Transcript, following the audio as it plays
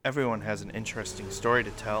Everyone has an interesting story to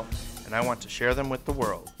tell, and I want to share them with the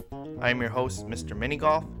world. I am your host, Mr.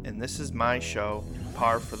 Minigolf, and this is my show,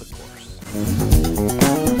 Par for the Course.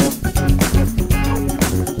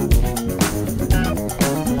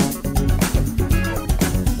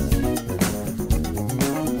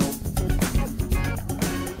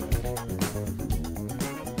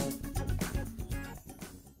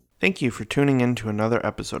 Thank you for tuning in to another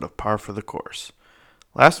episode of Par for the Course.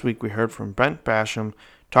 Last week we heard from Brent Basham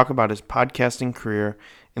talk about his podcasting career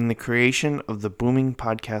and the creation of the booming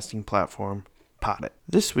podcasting platform, Poddit.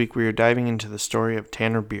 This week we are diving into the story of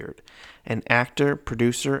Tanner Beard, an actor,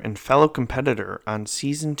 producer, and fellow competitor on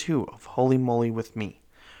Season 2 of Holy Moly with Me.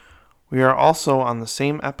 We are also on the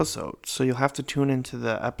same episode, so you'll have to tune into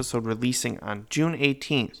the episode releasing on June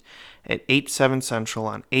 18th at 8/7 Central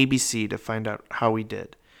on ABC to find out how we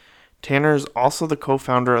did. Tanner is also the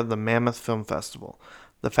co-founder of the Mammoth Film Festival,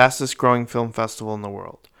 the fastest growing film festival in the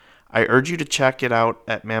world. I urge you to check it out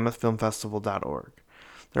at mammothfilmfestival.org.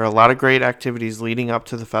 There are a lot of great activities leading up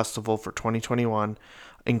to the festival for 2021,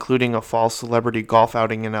 including a fall celebrity golf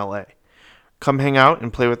outing in LA. Come hang out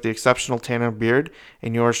and play with the exceptional Tanner Beard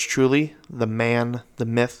and yours truly, the man, the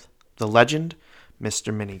myth, the legend,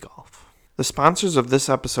 Mr. Minigolf. The sponsors of this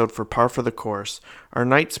episode for Par for the Course are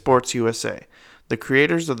Night Sports USA, the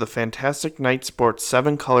creators of the fantastic Night Sports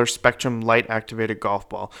 7-color Spectrum light-activated golf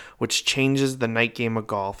ball, which changes the night game of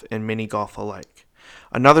golf and mini golf alike.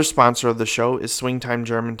 Another sponsor of the show is Swingtime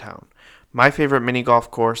Germantown, my favorite mini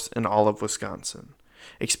golf course in all of Wisconsin.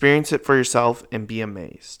 Experience it for yourself and be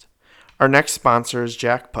amazed. Our next sponsor is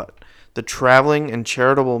Jackputt, the traveling and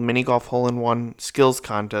charitable mini golf hole-in-one skills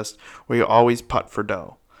contest where you always putt for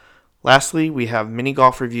dough. Lastly, we have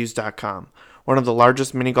minigolfreviews.com, one of the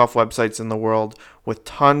largest mini golf websites in the world with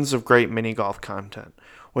tons of great mini golf content.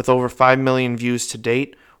 With over 5 million views to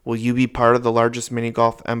date, will you be part of the largest mini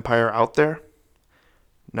golf empire out there?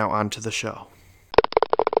 Now on to the show.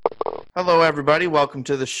 Hello everybody, welcome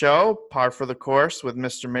to the show, Par for the Course with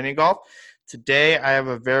Mr. Minigolf. Today I have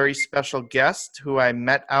a very special guest who I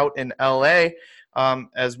met out in LA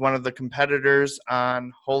as one of the competitors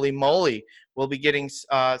on Holy Moly. We'll be getting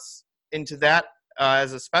into that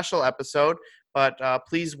as a special episode, but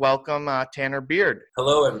please welcome Tanner Beard.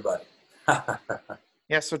 Hello, everybody.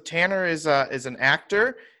 Yeah, so Tanner is an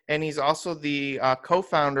actor, and he's also the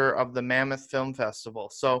co-founder of the Mammoth Film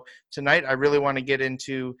Festival. So tonight, I really want to get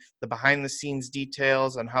into the behind-the-scenes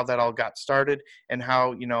details and how that all got started, and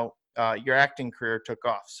how your acting career took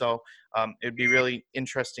off. So it'd be really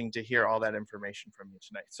interesting to hear all that information from you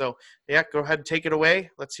tonight. So yeah, go ahead and take it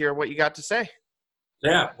away. Let's hear what you got to say.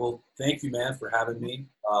 Yeah, well, thank you, man, for having me.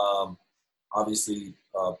 Obviously,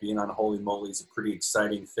 being on Holy Moly is a pretty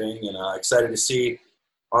exciting thing, and excited to see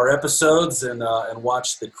our episodes and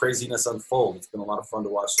watch the craziness unfold. It's been a lot of fun to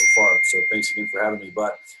watch so far, so thanks again for having me.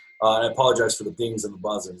 But I apologize for the dings and the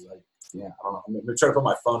buzzers. I don't know. I'm going to try to put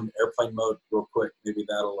my phone in airplane mode real quick. Maybe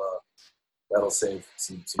that'll save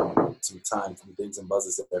some time from the dings and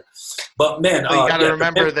buzzes there. But man, you got to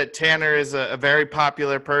remember that Tanner is a very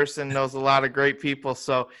popular person, knows a lot of great people.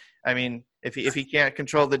 So I mean, if he can't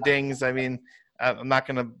control the dings, I mean, I'm not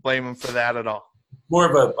going to blame him for that at all. More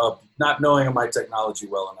of a not knowing my technology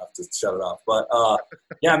well enough to shut it off. But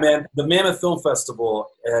yeah, man, the Mammoth Film Festival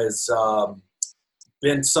has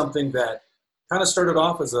been something that kind of started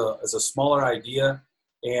off as a smaller idea,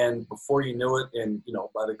 and before you knew it, and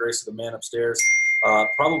by the grace of the man upstairs,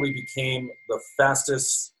 probably became the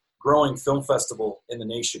fastest growing film festival in the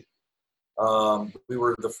nation. We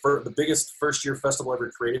were the biggest first year festival ever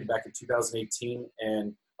created back in 2018,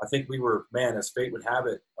 and I think we were, man, as fate would have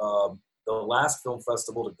it, the last film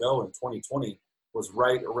festival to go in 2020 was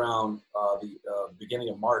right around the beginning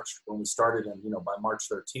of March when we started, and by March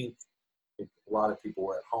 13th, a lot of people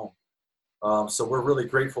were at home. So we're really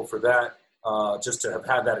grateful for that, just to have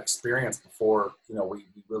had that experience before. We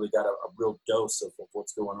really got a real dose of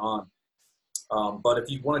what's going on. But if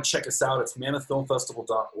you want to check us out, it's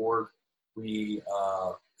mammothfilmfestival.org. We,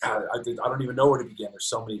 I don't even know where to begin. There's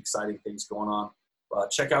so many exciting things going on.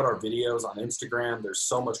 Check out our videos on Instagram. There's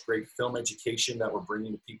so much great film education that we're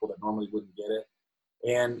bringing to people that normally wouldn't get it.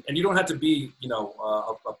 And you don't have to be,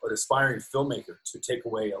 an aspiring filmmaker to take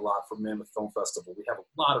away a lot from Mammoth Film Festival. We have a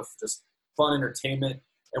lot of just fun entertainment,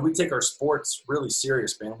 and we take our sports really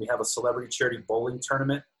serious, man. We have a celebrity charity bowling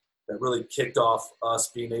tournament that really kicked off us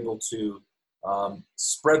being able to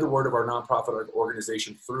spread the word of our nonprofit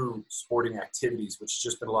organization through sporting activities, which has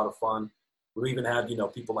just been a lot of fun. We even had,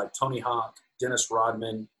 people like Tony Hawk, Dennis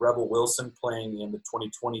Rodman, Rebel Wilson playing in the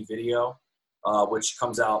 2020 video, which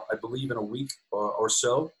comes out, I believe, in a week or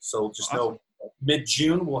so. So just know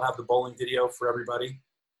mid-June we'll have the bowling video for everybody.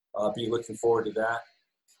 Be looking forward to that.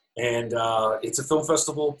 And it's a film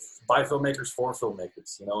festival by filmmakers for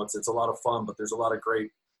filmmakers. You know, it's a lot of fun, but there's a lot of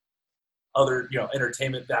great other, you know,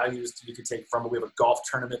 entertainment values you could take from it. We have a golf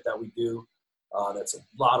tournament that we do. That's a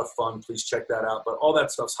lot of fun. Please check that out. But all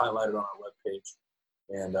that stuff's highlighted on our webpage.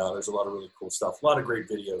 And there's a lot of really cool stuff. A lot of great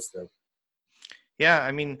videos there. Yeah,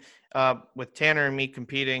 I mean, with Tanner and me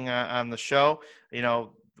competing on the show, you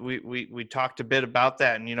know, we talked a bit about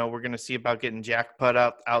that, and you know, we're going to see about getting Jackpot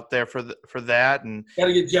out there for that, and Got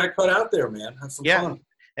to get Jackpot out there, man. Have some fun.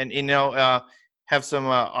 And you know, have some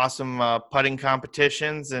awesome putting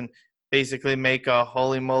competitions, and basically make a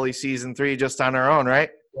holy moly season 3 just on our own, right?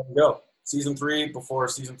 There we go. Season 3 before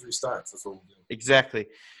season 3 starts. That's what we'll do. Exactly.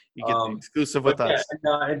 You get the exclusive with us.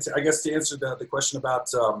 And I guess to answer the question about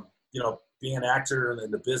you know, being an actor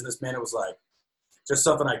and the business, man, it was like just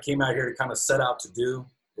something I came out here to kind of set out to do.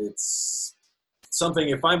 It's something,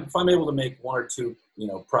 if I'm able to make 1 or 2, you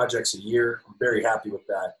know, projects a year, I'm very happy with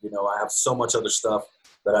that. You know, I have so much other stuff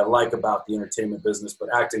that I like about the entertainment business, but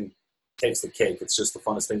acting takes the cake. It's just the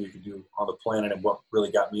funnest thing you can do on the planet, and what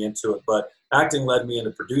really got me into it. But acting led me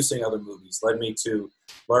into producing other movies, led me to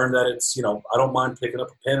learn that it's, you know, I don't mind picking up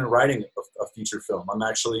a pen and writing a feature film. I'm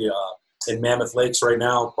actually in Mammoth Lakes right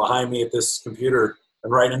now behind me at this computer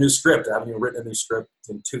and writing a new script. I haven't even written a new script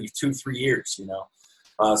in 3 years, you know.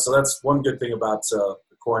 So that's one good thing about the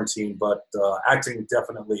quarantine, but acting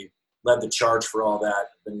definitely led the charge for all that.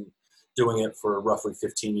 I've been doing it for roughly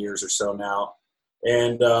 15 years or so now.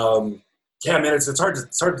 And yeah, man, it's hard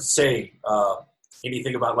to say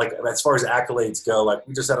anything about, like, as far as accolades go. Like,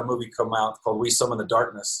 we just had a movie come out called We Summon the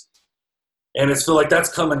Darkness, and it's feel like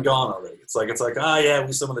that's come and gone already. It's like yeah,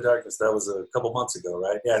 We Summon the Darkness. That was a couple months ago,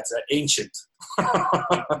 right? Yeah, it's ancient.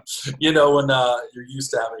 You know, when you're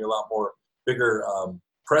used to having a lot more bigger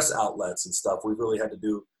press outlets and stuff, we really had to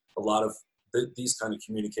do a lot of these kind of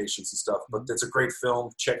communications and stuff. But it's a great film.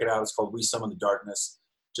 Check it out. It's called We Summon the Darkness.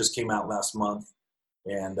 Just came out last month.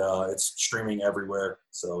 And it's streaming everywhere,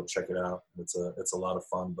 so check it out. It's a lot of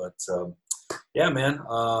fun. But yeah, man,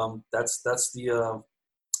 that's the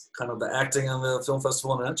kind of the acting on the film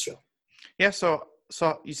festival in a nutshell. Yeah. So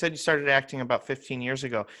you said you started acting about 15 years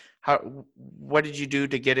ago. What did you do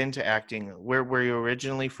to get into acting? Where were you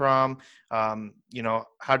originally from? You know,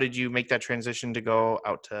 how did you make that transition to go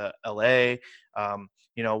out to LA?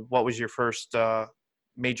 You know, what was your first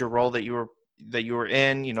major role that you were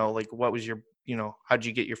in? You know, like, what was your, you know, how'd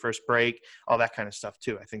you get your first break? All that kind of stuff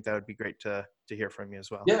too. I think that would be great to hear from you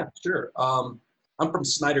as well. Yeah, sure. I'm from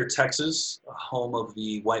Snyder, Texas, home of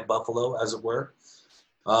the White Buffalo, as it were.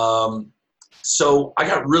 So I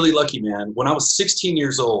got really lucky, man. When I was 16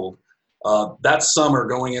 years old, that summer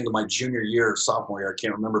going into my junior year or sophomore year, I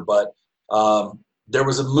can't remember, but there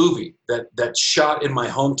was a movie that shot in my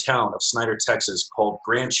hometown of Snyder, Texas, called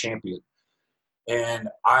Grand Champion. And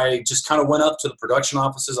I just kind of went up to the production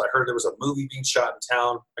offices. I heard there was a movie being shot in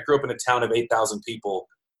town. I grew up in a town of 8,000 people.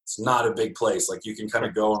 It's not a big place. Like, you can kind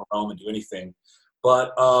of go and roam and do anything.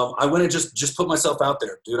 But I went and just put myself out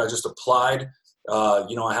there, dude. I just applied.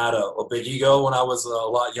 You know, I had a big ego when I was a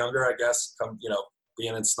lot younger, I guess, you know,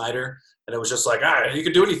 being in Snyder. And it was just like, you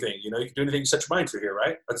can do anything. You know, you can do anything you set your mind to here,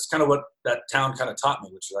 right? That's kind of what that town kind of taught me,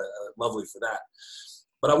 which is lovely for that.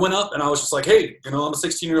 But I went up and I was just like, hey, you know, I'm a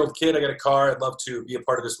 16-year-old kid. I got a car. I'd love to be a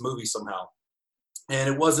part of this movie somehow.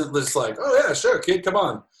 And it wasn't just like, oh, yeah, sure, kid, come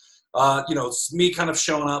on. You know, it's me kind of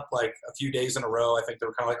showing up like a few days in a row. I think they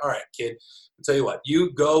were kind of like, all right, kid, I'll tell you what,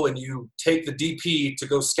 you go and you take the DP to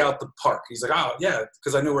go scout the park. He's like, oh, yeah,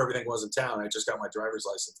 because I knew where everything was in town. I just got my driver's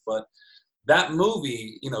license. But that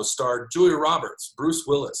movie, you know, starred Julia Roberts, Bruce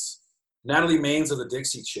Willis, Natalie Maines of the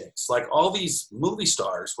Dixie Chicks. Like, all these movie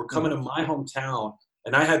stars were coming to my hometown.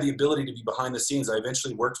 And I had the ability to be behind the scenes. I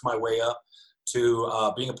eventually worked my way up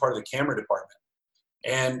to being a part of the camera department.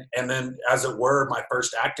 And then, as it were, my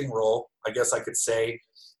first acting role, I guess I could say,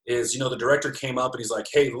 is, you know, the director came up and he's like,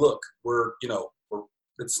 hey, look, we're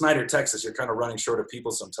it's Snyder, Texas. You're kind of running short of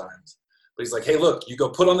people sometimes. But he's like, hey, look, you go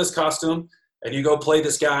put on this costume and you go play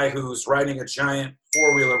this guy who's riding a giant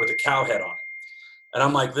four-wheeler with a cow head on it. And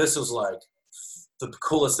I'm like, this is like the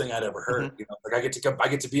coolest thing I'd ever heard. Mm-hmm. You know, like, I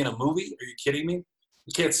get to be in a movie. Are you kidding me?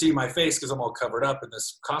 You can't see my face because I'm all covered up in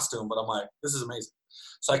this costume, but I'm like, this is amazing.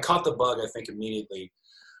 So I caught the bug, I think, immediately.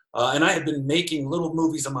 And I had been making little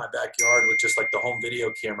movies in my backyard with just like the home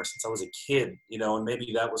video camera since I was a kid, you know, and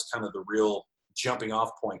maybe that was kind of the real jumping off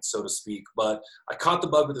point, so to speak. But I caught the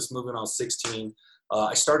bug with this movie when I was 16.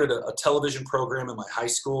 I started a television program in my high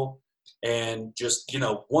school, and just, you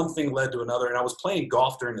know, one thing led to another. And I was playing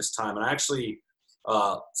golf during this time, and I actually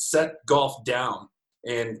set golf down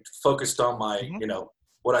and focused on my, you know,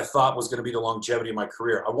 what I thought was going to be the longevity of my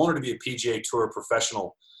career. I wanted to be a PGA Tour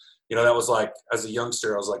professional. You know, that was like, as a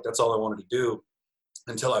youngster, I was like, that's all I wanted to do,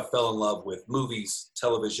 until I fell in love with movies,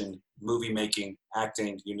 television, movie making,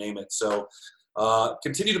 acting, you name it. So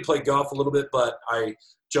continued to play golf a little bit, but I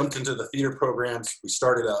jumped into the theater programs. We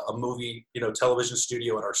started a movie, television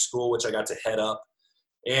studio at our school, which I got to head up.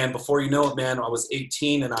 And before you know it, man, I was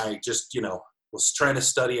 18 and I just, was trying to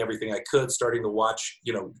study everything I could, starting to watch,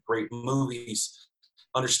 great movies,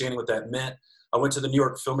 understanding what that meant. I went to the New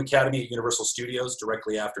York Film Academy at Universal Studios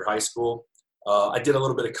directly after high school. I did a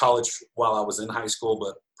little bit of college while I was in high school,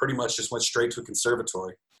 but pretty much just went straight to a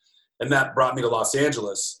conservatory. And that brought me to Los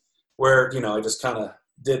Angeles, where, I just kind of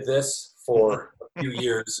did this for a few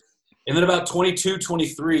years. And then about 22,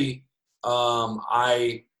 23,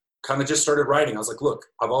 I kind of just started writing. I was like, look,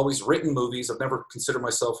 I've always written movies. I've never considered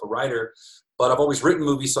myself a writer, but I've always written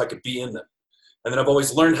movies so I could be in them. And then I've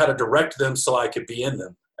always learned how to direct them so I could be in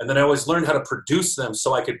them. And then I always learned how to produce them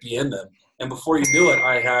so I could be in them. And before you knew it,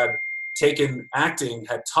 I had taken acting,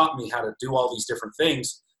 had taught me how to do all these different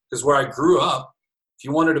things. Because where I grew up, if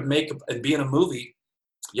you wanted to make and be in a movie,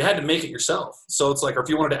 you had to make it yourself. So it's like, or if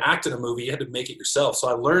you wanted to act in a movie, you had to make it yourself. So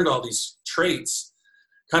I learned all these traits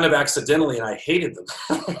kind of accidentally, and I hated them.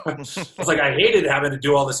 It's like, I hated having to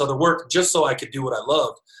do all this other work just so I could do what I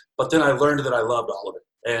loved. But then I learned that I loved all of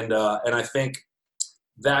it. And I think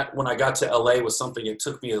that when I got to LA was something, it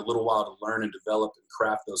took me a little while to learn and develop and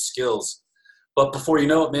craft those skills. But before you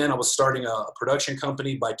know it, man, I was starting a production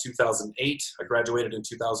company by 2008. I graduated in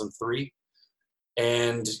 2003.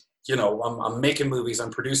 And, I'm making movies,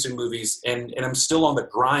 I'm producing movies, and I'm still on the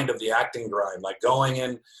grind of the acting grind, like going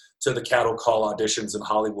in to the cattle call auditions in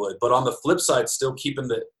Hollywood. But on the flip side, still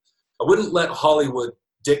I wouldn't let Hollywood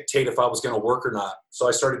dictate if I was going to work or not. So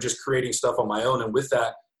I started just creating stuff on my own. And with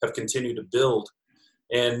that, have continued to build.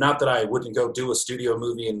 And not that I wouldn't go do a studio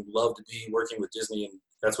movie and love to be working with Disney and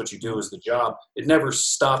that's what you do is the job. It never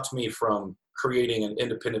stopped me from creating an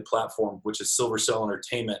independent platform, which is Silver Cell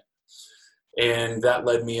Entertainment. And that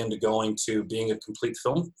led me into going to being a complete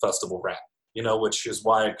film festival rat, which is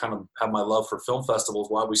why I kind of have my love for film festivals,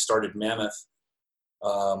 why we started Mammoth.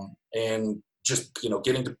 And just,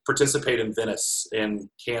 getting to participate in Venice and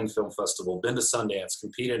Cannes Film Festival, been to Sundance,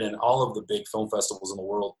 competed in all of the big film festivals in the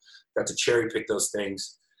world, got to cherry pick those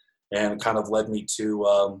things, and kind of led me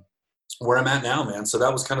to where I'm at now, man. So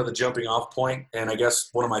that was kind of the jumping off point. And I guess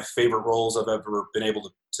one of my favorite roles I've ever been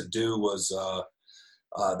able to do was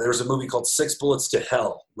there's a movie called Six Bullets to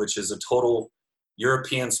Hell, which is a total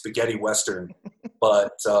European spaghetti Western.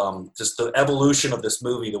 But just the evolution of this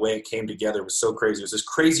movie, the way it came together was so crazy. It was this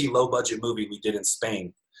crazy low-budget movie we did in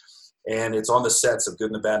Spain. And it's on the sets of Good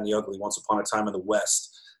and the Bad and the Ugly, Once Upon a Time in the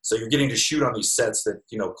West. So you're getting to shoot on these sets that,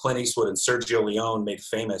 Clint Eastwood and Sergio Leone made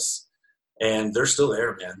famous. And they're still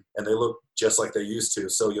there, man. And they look just like they used to.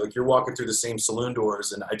 So you're walking through the same saloon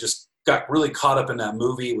doors. And I just got really caught up in that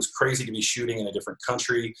movie. It was crazy to be shooting in a different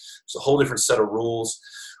country. It's a whole different set of rules.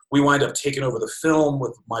 We wind up taking over the film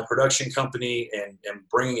with my production company and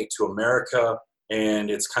bringing it to America. And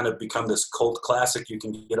it's kind of become this cult classic you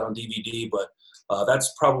can get on DVD. But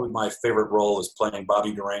that's probably my favorite role, is playing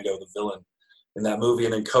Bobby Durango, the villain, in that movie,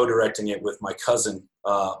 and then co-directing it with my cousin,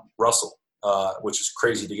 Russell. Which is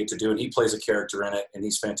crazy to get to do. And he plays a character in it, and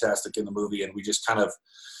he's fantastic in the movie. And we just kind of,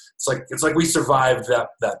 it's like we survived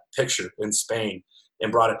that picture in Spain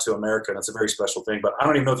and brought it to America. And it's a very special thing, but I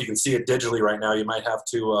don't even know if you can see it digitally right now. You might have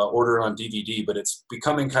to order it on DVD, but it's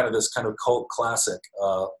becoming kind of this kind of cult classic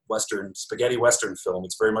spaghetti Western film.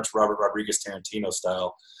 It's very much Robert Rodriguez Tarantino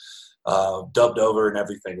style, dubbed over and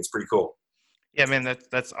everything. It's pretty cool. Yeah, man,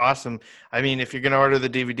 that's awesome. I mean, if you're going to order the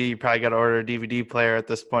DVD, you probably got to order a DVD player at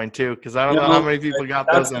this point too, because I don't know how many people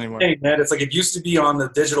got those anymore. Thing, man. It's like it used to be on the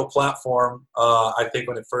digital platform, I think,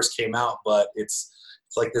 when it first came out, but it's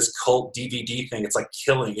like this cult DVD thing. It's like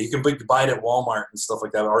killing. You can buy it at Walmart and stuff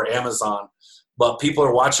like that, or Amazon, but people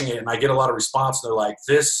are watching it, and I get a lot of response. They're like,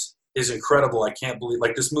 this is incredible. I can't believe,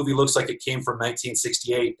 like, this movie looks like it came from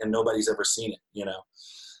 1968 and nobody's ever seen it,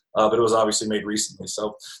 but it was obviously made recently.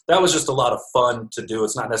 So that was just a lot of fun to do.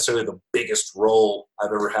 It's not necessarily the biggest role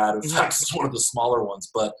I've ever had. In fact, it's one of the smaller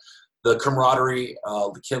ones. But the camaraderie,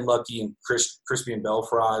 Ken Lucky and Crispian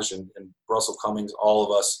Belfrage and Russell Cummings, all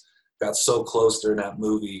of us got so close during that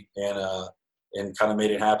movie and kind of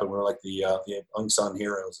made it happen. We were like the unsung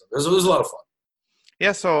heroes. It was a lot of fun.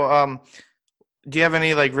 Yeah, so do you have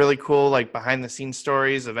any like really cool like behind the scenes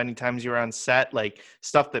stories of any times you were on set, like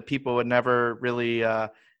stuff that people would never really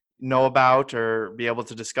know about or be able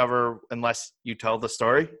to discover unless you tell the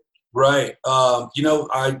story? Right.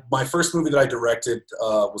 My first movie that I directed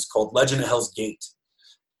was called Legend of Hell's Gate.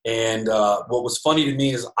 And what was funny to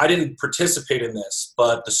me is I didn't participate in this,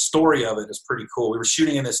 but the story of it is pretty cool. We were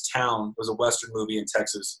shooting in this town. It was a Western movie in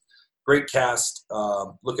Texas. Great cast.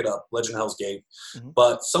 Look it up, Legend of Hell's Gate. Mm-hmm.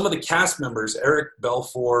 But some of the cast members, Eric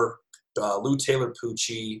Belfour, Lou Taylor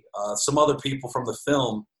Pucci, some other people from the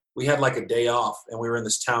film, we had like a day off, and we were in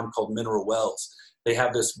this town called Mineral Wells. They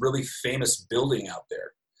have this really famous building out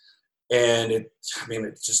there. And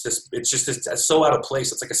it's so out of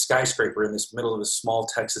place. It's like a skyscraper in this middle of this small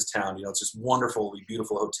Texas town. It's this wonderfully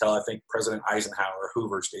beautiful hotel. I think President Eisenhower or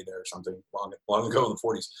Hoover stayed there or something long ago in the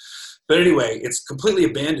 40s. But anyway, it's completely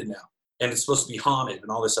abandoned now, and it's supposed to be haunted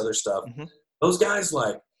and all this other stuff. Mm-hmm. Those guys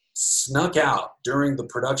like snuck out during the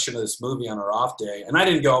production of this movie on our off day, and I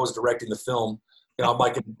didn't go. I was directing the film. I'm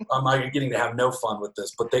getting to have no fun with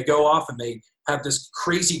this, but they go off and they have this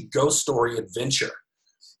crazy ghost story adventure.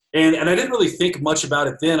 And I didn't really think much about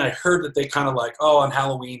it then. I heard that they kind of like, on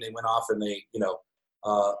Halloween they went off and they,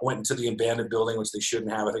 went into the abandoned building, which they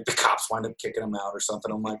shouldn't have. I think the cops wind up kicking them out or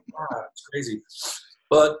something. I'm like, it's crazy.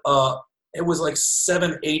 But it was like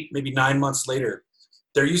 7, 8, maybe 9 months later.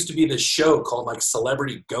 There used to be this show called like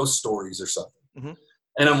Celebrity Ghost Stories or something. Mm-hmm.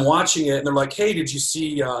 And I'm watching it, and they're like, hey, did you see,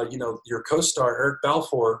 your co-star, Eric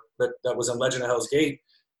Balfour, that was in Legend of Hell's Gate?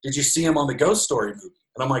 Did you see him on the Ghost Story movie?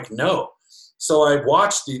 And I'm like, no. So I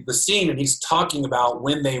watched the scene, and he's talking about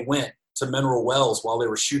when they went to Mineral Wells while they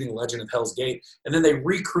were shooting Legend of Hell's Gate. And then they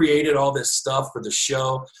recreated all this stuff for the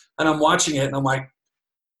show. And I'm watching it, and I'm like,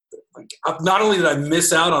 not only did I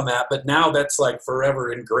miss out on that, but now that's like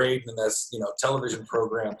forever engraved in this, television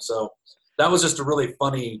program. So that was just a really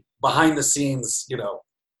funny behind the scenes, you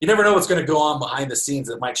never know what's going to go on behind the scenes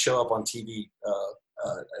that might show up on TV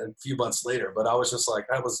a few months later. But I was just like,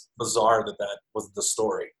 that was bizarre that was the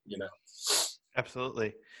story,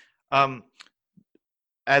 Absolutely.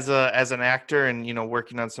 As an actor and,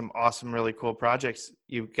 working on some awesome, really cool projects,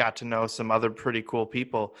 you've got to know some other pretty cool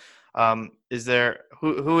people. Is there,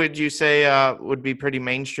 who would you say would be pretty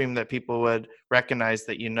mainstream that people would recognize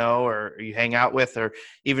that or you hang out with or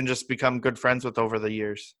even just become good friends with over the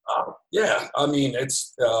years? Yeah. I mean,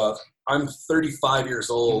 I'm 35 years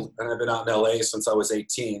old and I've been out in LA since I was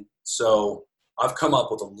 18. So I've come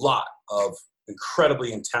up with a lot of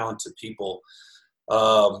incredibly talented people.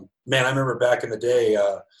 Man, I remember back in the day,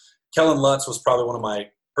 Kellen Lutz was probably one of my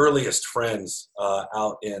earliest friends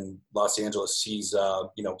out in Los Angeles. He's,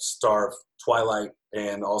 star of Twilight,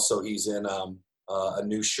 and also he's in a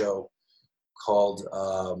new show called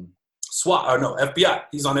FBI.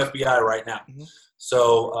 He's on FBI right now. Mm-hmm.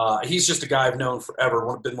 So he's just a guy I've known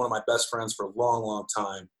forever, been one of my best friends for a long, long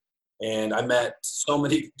time. And I met so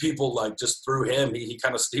many people like just through him. He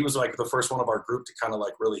was like the first one of our group to kind of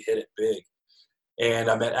like really hit it big. And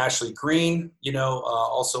I met Ashley Green,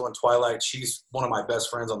 also in Twilight. She's one of my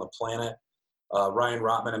best friends on the planet. Ryan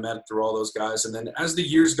Rotman, I met through all those guys. And then as the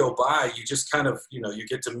years go by, you just kind of, you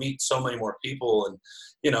get to meet so many more people.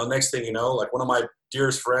 And, next thing you know, like one of my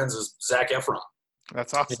dearest friends is Zac Efron.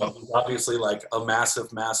 That's awesome. He's obviously like a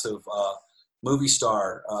massive, massive movie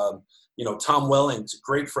star. Tom Welling's a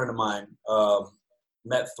great friend of mine.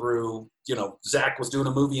 Met through, Zach was doing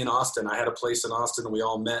a movie in Austin. I had a place in Austin and we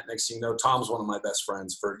all met. Next thing you know, Tom's one of my best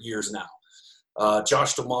friends for years now.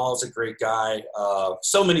 Josh Duhamel is a great guy.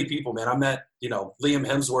 So many people, man. I met, Liam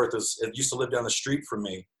Hemsworth used to live down the street from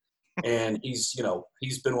me. And he's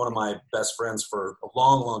been one of my best friends for a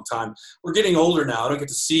long, long time. We're getting older now. I don't get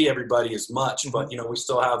to see everybody as much, but, we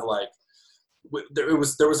still have like, there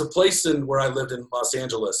was a place where I lived in Los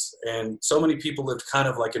Angeles, and so many people lived kind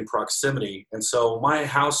of like in proximity. And so my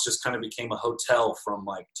house just kind of became a hotel from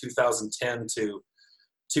like 2010 to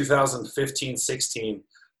 2015, 16.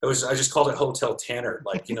 I just called it Hotel Tanner.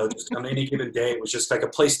 Like, just on any given day, it was just like a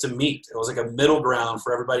place to meet. It was like a middle ground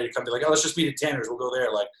for everybody to come be like, oh, let's just meet at Tanner's. We'll go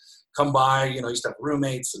there. Like, come by, used to have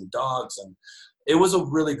roommates and dogs. And it was a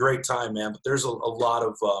really great time, man. But there's a lot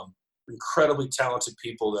of incredibly talented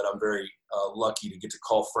people that I'm very lucky to get to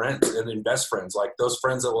call friends and then best friends, like those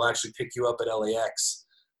friends that will actually pick you up at LAX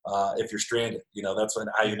if you're stranded. That's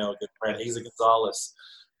how a good friend. Hazel Gonzalez,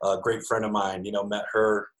 a great friend of mine, met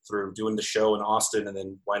her through doing the show in Austin and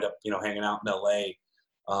then wind up, hanging out in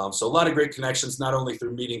LA. So a lot of great connections, not only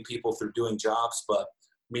through meeting people through doing jobs, but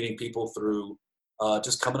meeting people through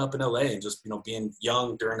just coming up in LA and just, being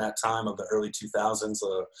young during that time of the early 2000s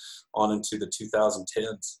on into the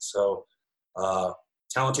 2010s. So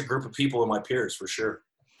talented group of people and my peers for sure.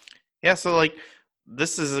 Yeah. So like,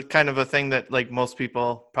 this is a kind of a thing that like most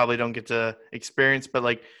people probably don't get to experience, but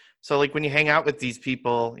like, so like when you hang out with these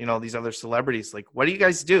people, these other celebrities, like what do you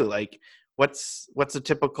guys do? Like what's a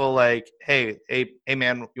typical like, hey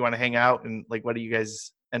man, you want to hang out? And like, what do you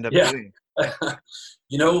guys end up doing?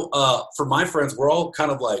 For my friends, we're all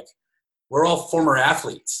kind of like, we're all former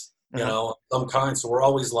athletes, Uh-huh. some kind. So we're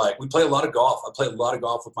always like, we play a lot of golf. I play a lot of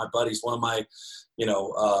golf with my buddies. One of my,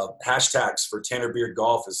 hashtags for Tanner Beard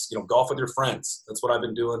Golf is, golf with your friends. That's what I've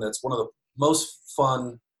been doing. That's one of the most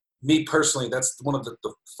fun, me personally, that's one of the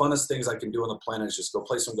funnest things I can do on the planet is just go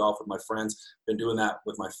play some golf with my friends. Been doing that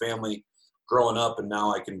with my family growing up. And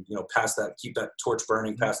now I can, keep that torch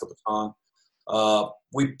burning, pass the baton.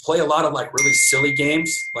 We play a lot of like really silly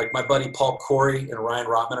games. Like my buddy Paul Corey and Ryan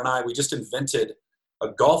Rotman and I, we just invented a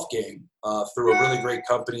golf game through a really great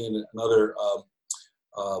company and another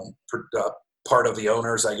part of the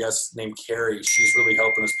owners, I guess, named Carrie. She's really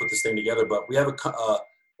helping us put this thing together. But we have a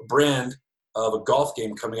brand of a golf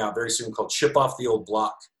game coming out very soon called Chip Off the Old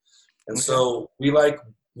Block. And Okay. so we like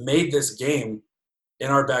made this game in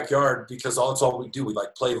our backyard because that's all we do. We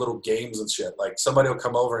like play little games and shit. Like somebody will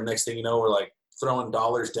come over and next thing you know, we're like throwing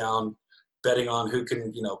dollars down, betting on who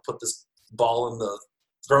can, put this ball in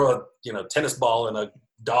throw a, tennis ball in a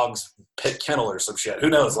dog's pit kennel or some shit. Who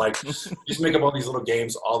knows? Like just make up all these little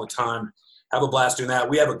games all the time. Have a blast doing that.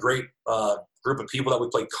 We have a great group of people that we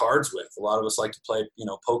play cards with. A lot of us like to play,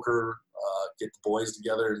 poker, get the boys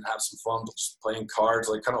together and have some fun just playing cards,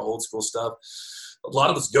 like kind of old school stuff. A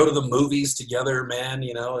lot of us go to the movies together, man.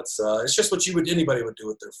 It's just what anybody would do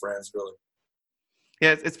with their friends, really.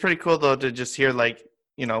 Yeah, it's pretty cool though to just hear like,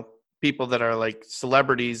 people that are like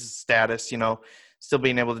celebrities status, still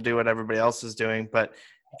being able to do what everybody else is doing, but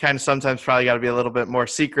you kind of sometimes probably got to be a little bit more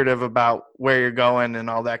secretive about where you're going and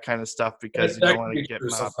all that kind of stuff because you That don't can want to be get true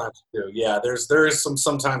mobbed. sometimes too. Yeah, there is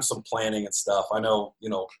sometimes some planning and stuff. I know,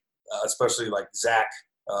 especially like Zach,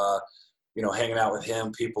 hanging out with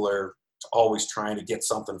him, people are always trying to get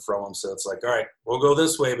something from him. So it's like, all right, we'll go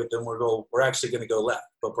this way, but then we're actually going to go left,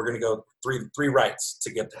 but we're going to go three rights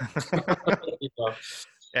to get there. you know?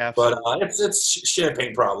 But Absolutely. it's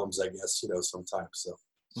champagne problems, I guess, sometimes. So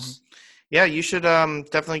Mhm. Yeah, you should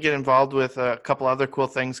definitely get involved with a couple other cool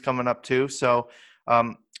things coming up too. So,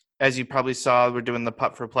 um, as you probably saw, we're doing the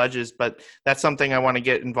Putt for Pledges, but that's something I want to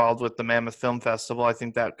get involved with the Mammoth Film Festival. I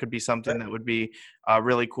think that could be something that would be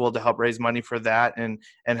really cool to help raise money for that and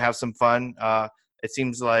have some fun. It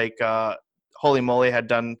seems like Holy Moly had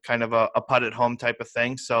done kind of a putt at home type of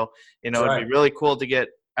thing, so that's it'd be right. really cool to get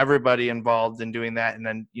everybody involved in doing that and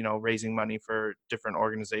then raising money for different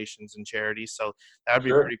organizations and charities, so that would be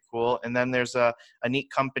Sure. pretty cool. And then there's a neat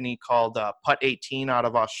company called Putt 18 out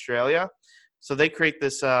of Australia. So they create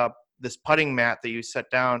this putting mat that you set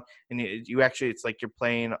down, and you actually, it's like you're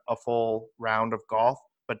playing a full round of golf,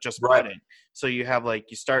 but just Right. putting. So you have like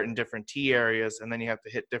you start in different tee areas, and then you have to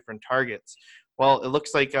hit different targets. Well, it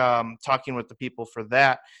looks like talking with the people for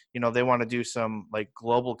that, they want to do some like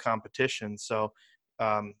global competition. So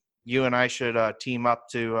um, you and I should team up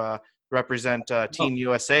to represent Oh, Team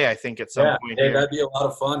USA, I think, at some yeah. point Hey, here. that'd be a lot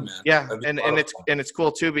of fun, man. Yeah, That'd be and a lot and of it's fun. and it's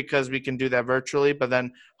cool too because we can do that virtually. But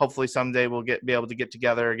then hopefully someday we'll be able to get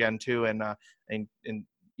together again too, and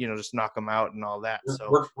just knock them out and all that. So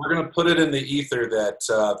We're going to put it in the ether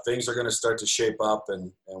that things are going to start to shape up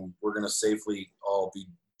and we're going to safely all be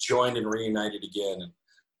joined and reunited again. And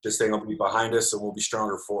this thing will be behind us and we'll be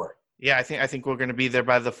stronger for it. yeah, I think we're going to be there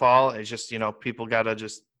by the fall. It's just people got to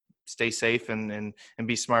just stay safe and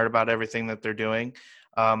be smart about everything that they're doing.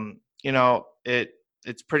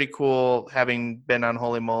 It's pretty cool having been on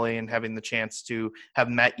Holy Moly and having the chance to have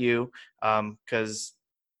met you, because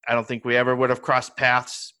I don't think we ever would have crossed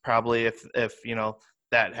paths probably if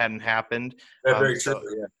that hadn't happened. That's very true. So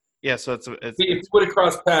Yeah. yeah, so it's If you would have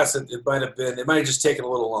crossed paths, it might have just taken a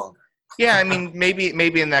little longer. yeah, I mean,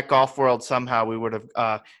 maybe in that golf world somehow we would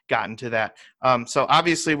have gotten to that. So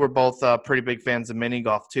obviously we're both pretty big fans of mini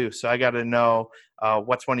golf too. So I got to know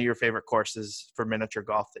what's one of your favorite courses for miniature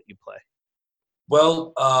golf that you play.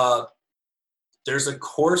 Well, there's a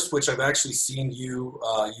course which I've actually seen you've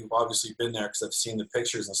obviously been there because I've seen the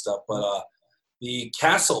pictures and stuff, but the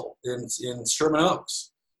castle in Sherman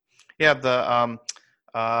Oaks. Yeah, the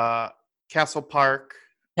uh, Castle Park,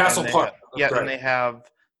 and Castle they Park. have That's and right. they have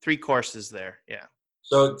 3 courses there. Yeah.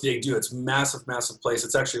 So they do. It's massive, massive place.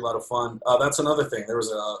 It's actually a lot of fun. That's another thing. There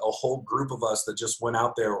was a whole group of us that just went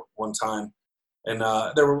out there one time, and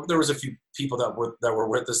there was a few people that were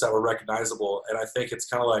with us that were recognizable. And I think it's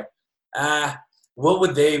kind of like, what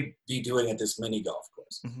would they be doing at this mini golf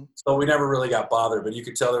course? Hmm. So we never really got bothered, but you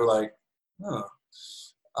could tell they were like, huh.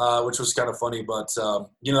 Which was kind of funny. But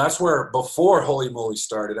that's where before Holy Moly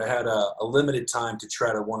started, I had a limited time to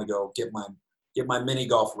try to want to go get my mini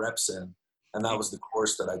golf reps in, and that was the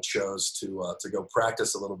course that I chose to go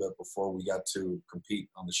practice a little bit before we got to compete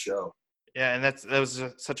on the show. Yeah, and that was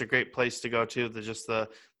such a great place to go to.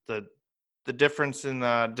 The the difference in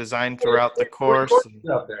the design throughout the Great course. courses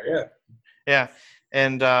out there, yeah. Yeah.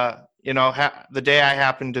 And, the day I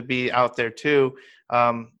happened to be out there too,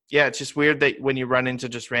 it's just weird that when you run into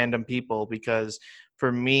just random people, because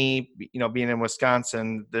for me, being in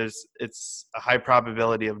Wisconsin, it's a high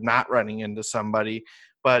probability of not running into somebody,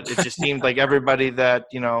 but it just seemed like everybody that,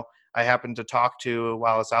 I happened to talk to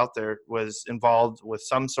while I was out there was involved with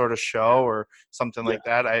some sort of show or something Yeah. like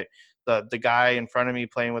that. The guy in front of me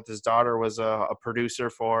playing with his daughter was a producer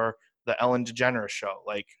for the Ellen DeGeneres show.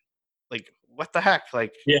 Like what the heck?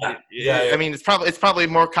 Like, Yeah, yeah, I yeah. mean, it's probably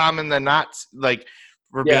more common than not, like,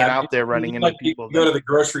 for being Yeah, out there running into you people go than. to the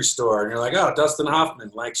grocery store and you're like, oh, Dustin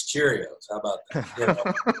Hoffman likes Cheerios. How about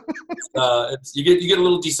that? You get a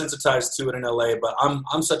little desensitized to it in LA, but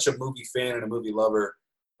I'm such a movie fan and a movie lover.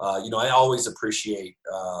 I always appreciate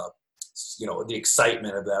the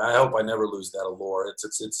excitement of that. I hope I never lose that allure.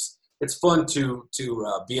 It's fun to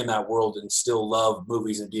be in that world and still love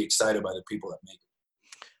movies and be excited by the people that make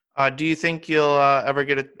them. Do you think you'll ever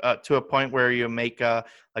get to a point where you make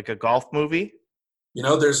like a golf movie?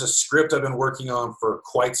 There's a script I've been working on for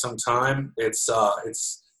quite some time. It's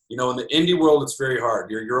in the indie world, it's very hard.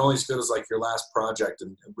 You're only as good as like your last project,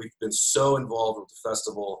 and we've been so involved with the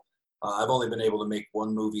festival. I've only been able to make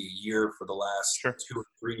one movie a year for the last Sure. 2 or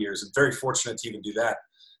 3 years, and very fortunate to even do that.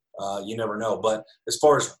 You never know. But as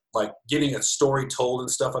far as like getting a story told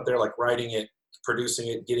and stuff out there, like writing it, producing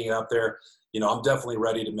it, getting it out there, I'm definitely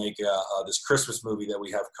ready to make this Christmas movie that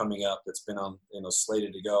we have coming up that's been on,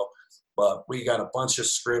 slated to go. But we got a bunch of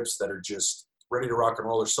scripts that are just ready to rock and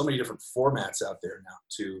roll. There's so many different formats out there now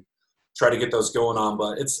to try to get those going on,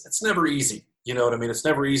 but it's never easy. You know what I mean? It's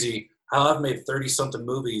never easy. I've made 30 something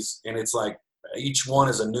movies, and it's like each one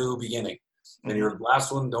is a new beginning, and your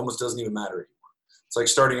last one almost doesn't even matter anymore. It's like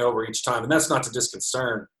starting over each time, and that's not to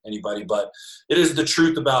disconcern anybody, but it is the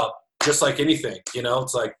truth about just like anything.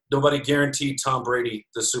 It's like nobody guaranteed Tom Brady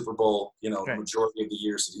the Super Bowl. Right. Majority of the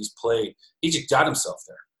years that he's played, he just got himself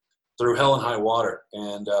there through hell and high water,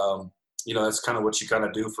 and that's kind of what you kind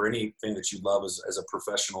of do for anything that you love as a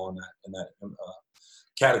professional in that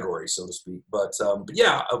category, so to speak. But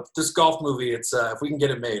yeah, this golf movie, it's if we can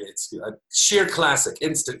get it made, it's a sheer classic,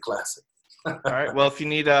 instant classic. All right. Well, if you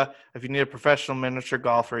need a professional miniature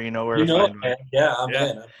golfer, you know where to find one. Yeah, I'm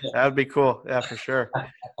in. That would be cool. Yeah, for sure.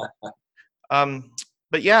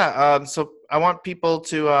 So I want people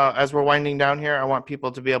to, as we're winding down here, I want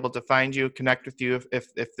people to be able to find you, connect with you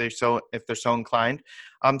if they're so inclined.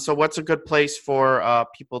 So what's a good place for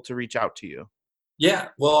people to reach out to you? Yeah,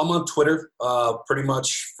 well, I'm on Twitter, pretty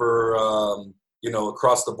much for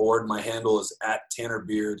across the board. My handle is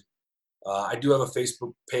 @TannerBeard. I do have a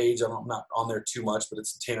Facebook page. I'm not on there too much, but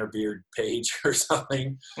it's a Tanner Beard page or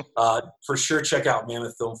something. For sure, check out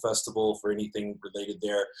Mammoth Film Festival for anything related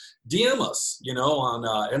there. DM us, on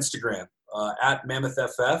Instagram,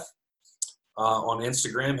 @MammothFF. On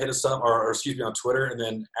Instagram, hit us up, or excuse me, on Twitter, and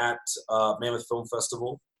then @Mammoth Film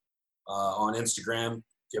Festival on Instagram.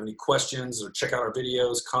 If you have any questions or check out our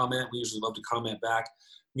videos, comment. We usually love to comment back.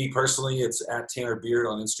 Me personally, it's @TannerBeard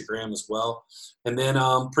on Instagram as well. And then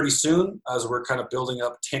pretty soon, as we're kind of building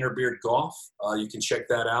up Tanner Beard Golf, you can check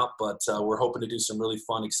that out. But we're hoping to do some really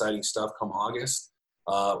fun, exciting stuff come August.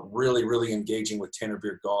 Really, really engaging with Tanner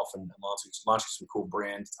Beard Golf and launching some cool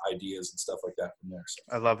brand ideas and stuff like that from there. So.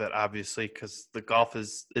 I love it, obviously, because the golf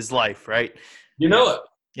is life, right? You know it.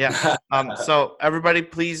 Yeah. So everybody,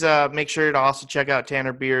 please make sure to also check out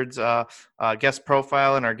Tanner Beard's guest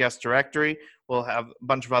profile in our guest directory. We'll have a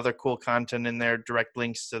bunch of other cool content in there, direct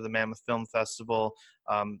links to the Mammoth Film Festival.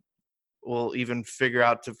 We'll even figure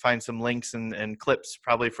out to find some links and clips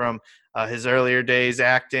probably from his earlier days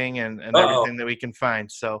acting and everything that we can find.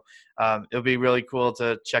 So it'll be really cool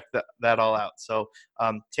to check that all out. So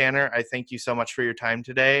Tanner, I thank you so much for your time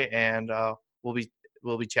today, and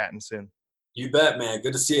we'll be chatting soon. You bet, man.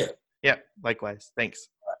 Good to see you. Yeah, likewise. Thanks.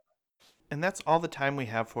 And that's all the time we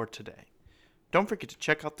have for today. Don't forget to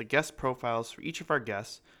check out the guest profiles for each of our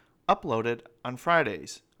guests, uploaded on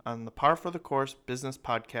Fridays on the Par for the Course Business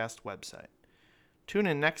Podcast website. Tune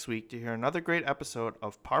in next week to hear another great episode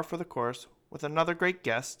of Par for the Course with another great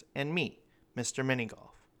guest and me, Mr. Mini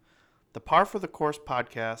Golf. The Par for the Course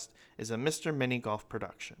podcast is a Mr. Mini Golf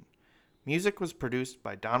production. Music was produced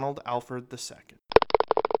by Donald Alford II.